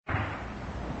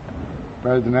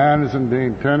President Anderson,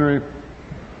 Dean Tenery.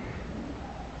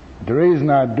 The reason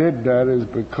I did that is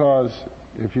because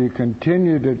if you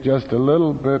continued it just a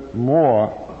little bit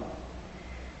more,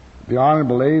 the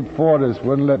Honorable Abe Fortas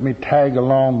wouldn't let me tag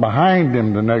along behind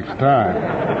him the next time.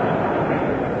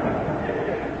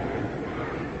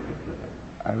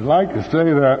 I'd like to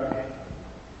say that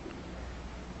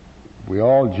we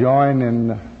all join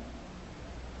in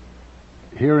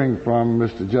hearing from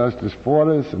Mr. Justice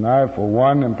Fortas, and I, for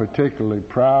one, am particularly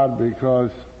proud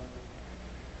because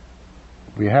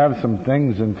we have some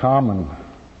things in common.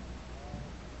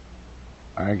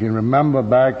 I can remember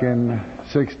back in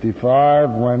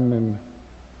 '65 when in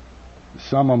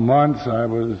summer months I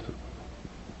was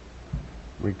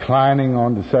reclining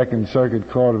on the Second Circuit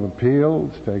Court of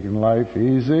Appeals, taking life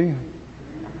easy.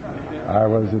 I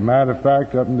was, as a matter of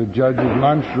fact, up in the judge's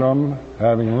lunchroom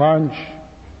having lunch.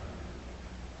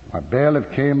 My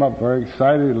bailiff came up very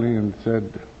excitedly and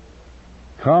said,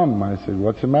 "Come." I said,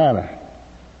 "What's the matter?"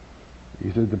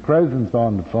 He said, "The president's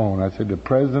on the phone." I said, "The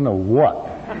president of what?"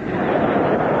 And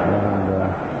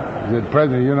he said, "The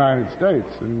president of the United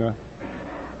States." And I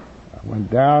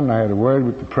went down, and I had a word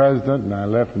with the president, and I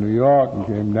left New York and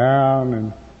came down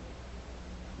and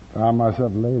found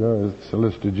myself later as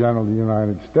Solicitor General of the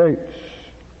United States.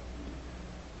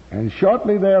 And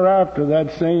shortly thereafter,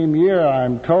 that same year,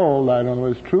 I'm told, I don't know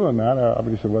if it's true or not, I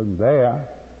obviously wasn't there,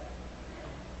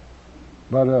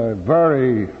 but a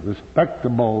very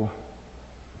respectable,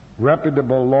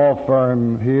 reputable law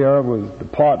firm here the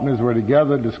partners were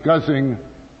together discussing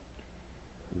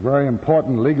a very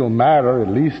important legal matter. At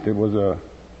least it was a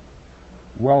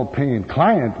well-paying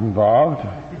client involved.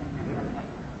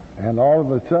 And all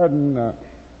of a sudden,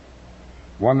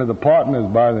 one of the partners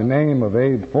by the name of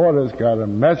Abe Fortas got a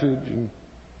message, and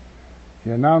he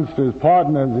announced to his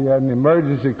partners he had an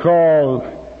emergency call.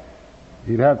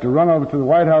 He'd have to run over to the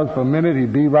White House for a minute.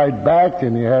 He'd be right back,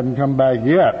 and he hadn't come back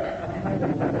yet.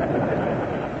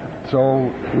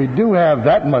 So we do have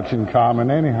that much in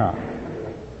common anyhow.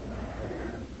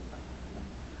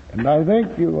 And I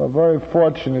think you are very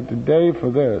fortunate today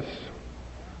for this.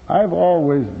 I've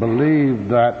always believed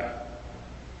that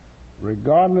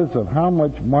regardless of how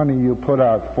much money you put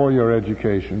out for your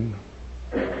education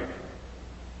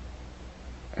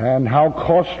and how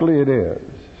costly it is,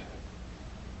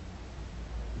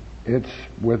 it's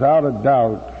without a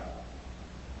doubt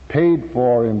paid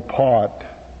for in part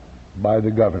by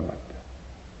the government,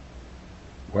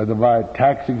 whether by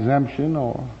tax exemption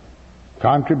or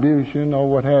contribution or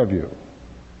what have you.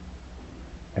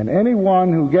 And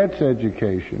anyone who gets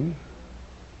education,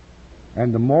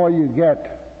 and the more you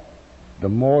get, the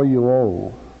more you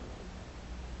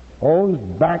owes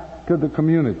back to the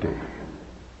community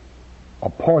a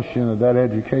portion of that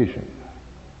education.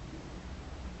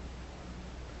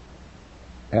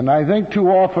 And I think too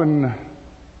often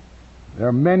there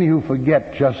are many who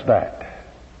forget just that.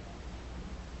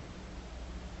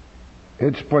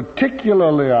 It's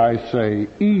particularly, I say,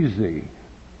 easy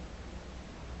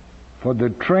for the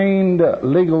trained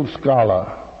legal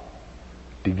scholar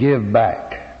to give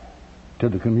back to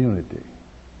the community.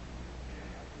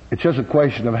 It's just a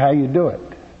question of how you do it.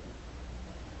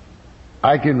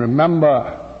 I can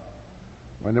remember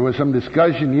when there was some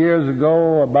discussion years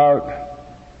ago about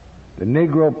the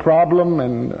Negro problem,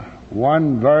 and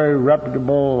one very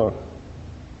reputable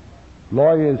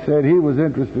lawyer said he was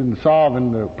interested in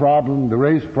solving the problem, the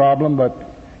race problem, but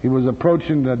he was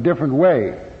approaching it a different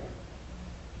way.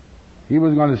 He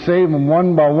was going to save them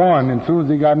one by one, and as soon as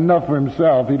he got enough for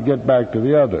himself, he'd get back to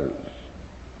the others.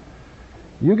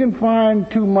 You can find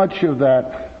too much of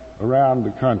that around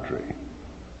the country.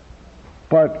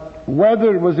 But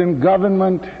whether it was in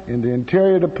government, in the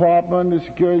Interior Department, the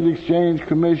Securities Exchange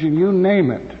Commission, you name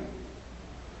it,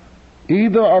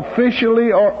 either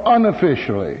officially or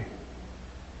unofficially,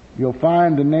 you'll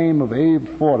find the name of Abe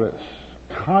Fortas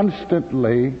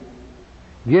constantly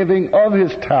giving of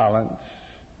his talents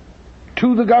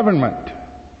to the government,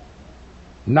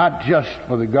 not just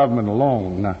for the government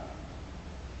alone,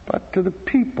 but to the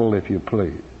people, if you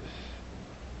please.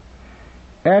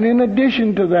 And in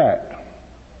addition to that,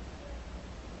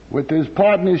 with his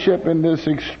partnership in this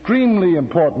extremely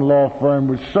important law firm,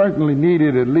 which certainly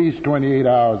needed at least 28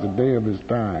 hours a day of his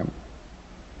time,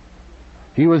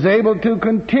 he was able to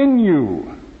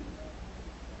continue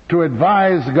to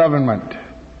advise government,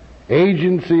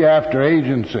 agency after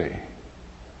agency,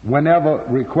 whenever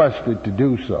requested to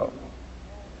do so.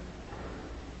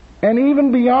 And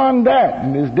even beyond that,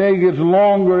 and his day gets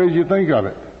longer as you think of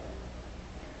it,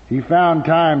 he found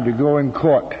time to go in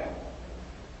court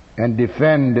and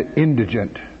defend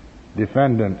indigent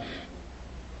defendants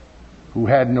who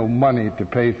had no money to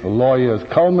pay for lawyers,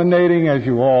 culminating, as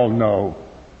you all know,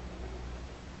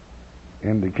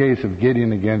 in the case of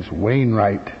Gideon against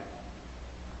Wainwright,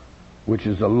 which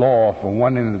is a law from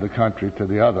one end of the country to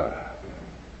the other.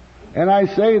 And I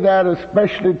say that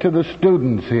especially to the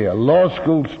students here, law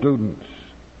school students.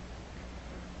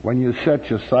 When you set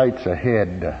your sights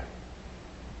ahead,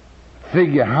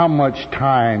 figure how much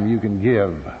time you can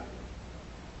give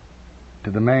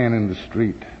to the man in the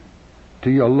street, to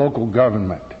your local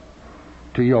government,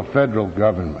 to your federal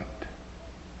government.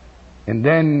 And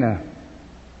then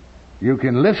you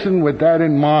can listen with that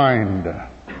in mind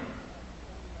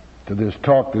to this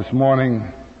talk this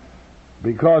morning,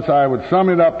 because I would sum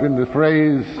it up in the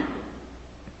phrase,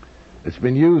 it's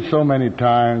been used so many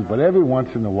times, but every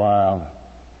once in a while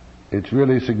it's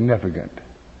really significant.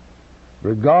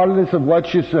 Regardless of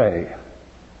what you say,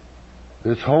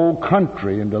 this whole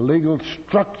country and the legal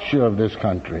structure of this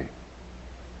country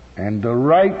and the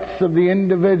rights of the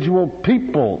individual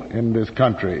people in this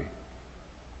country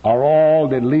are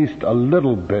all at least a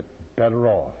little bit better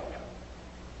off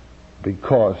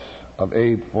because of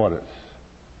Abe Fortas.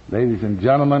 Ladies and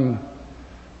gentlemen,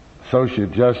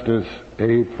 Associate Justice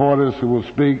Abe Fortas, who will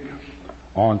speak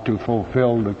on to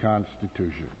fulfill the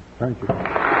Constitution. Thank you.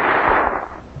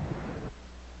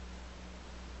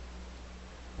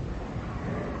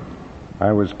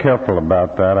 I was careful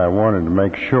about that. I wanted to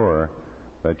make sure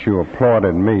that you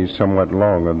applauded me somewhat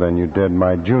longer than you did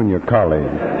my junior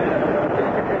colleague.